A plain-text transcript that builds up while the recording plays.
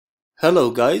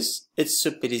Hello guys, it's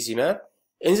Super Easy Math.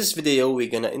 In this video we're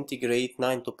gonna integrate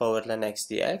 9 to power ln x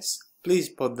dx. Please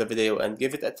pause the video and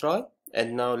give it a try.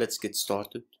 And now let's get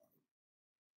started.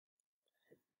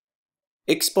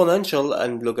 Exponential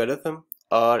and logarithm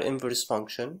are inverse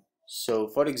function. So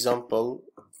for example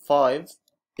 5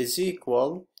 is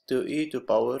equal to e to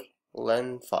power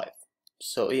ln 5.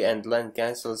 So e and ln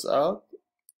cancels out,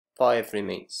 5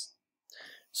 remains.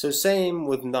 So same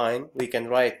with 9, we can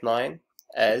write 9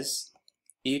 as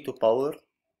e to power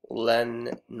ln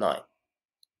 9.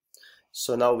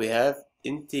 So now we have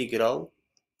integral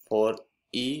for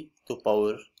e to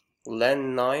power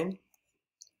ln 9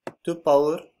 to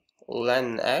power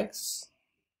ln x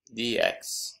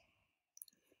dx.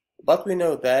 But we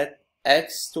know that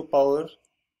x to power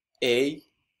a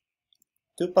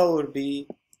to power b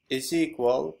is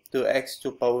equal to x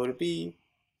to power b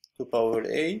to power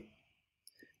a.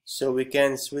 So we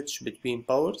can switch between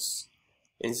powers.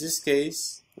 In this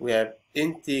case, we have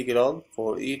integral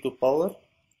for e to power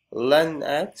ln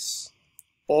x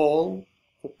all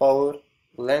to power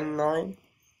ln 9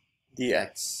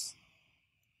 dx.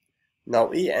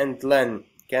 Now e and ln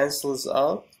cancels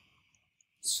out,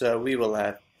 so we will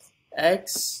have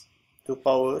x to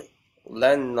power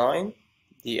ln 9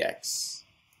 dx.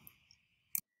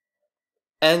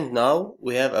 And now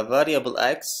we have a variable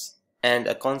x and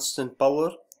a constant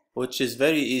power, which is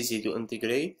very easy to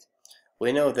integrate.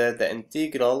 We know that the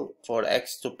integral for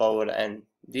x to power n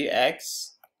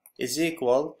dx is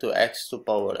equal to x to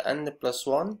power n plus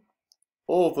 1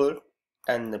 over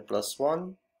n plus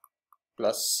 1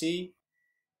 plus c.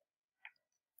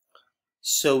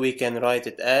 So we can write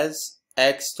it as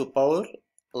x to power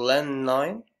ln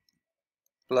 9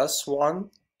 plus 1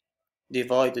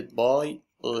 divided by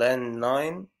ln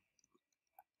 9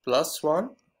 plus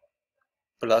 1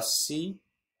 plus c.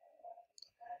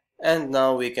 And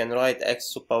now we can write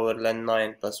x to power ln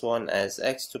 9 plus 1 as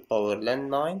x to power ln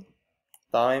 9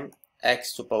 times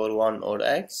x to power 1 or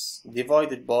x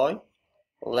divided by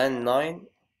ln 9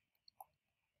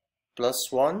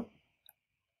 plus 1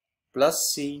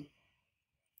 plus c.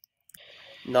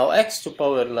 Now x to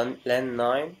power ln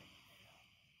 9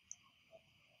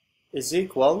 is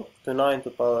equal to 9 to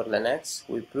power ln x.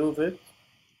 We prove it.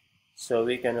 So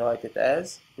we can write it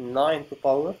as 9 to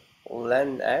power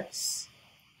ln x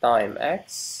times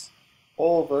x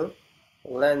over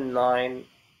ln 9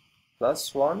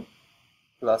 plus 1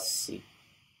 plus c.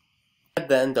 At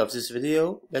the end of this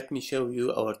video, let me show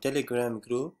you our Telegram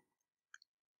group.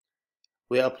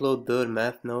 We upload there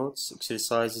math notes,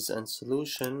 exercises and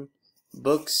solution,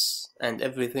 books and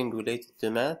everything related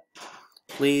to math.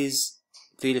 Please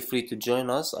feel free to join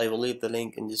us. I will leave the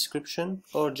link in description,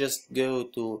 or just go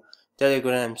to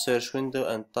Telegram search window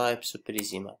and type Super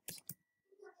Easy Math.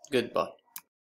 Goodbye.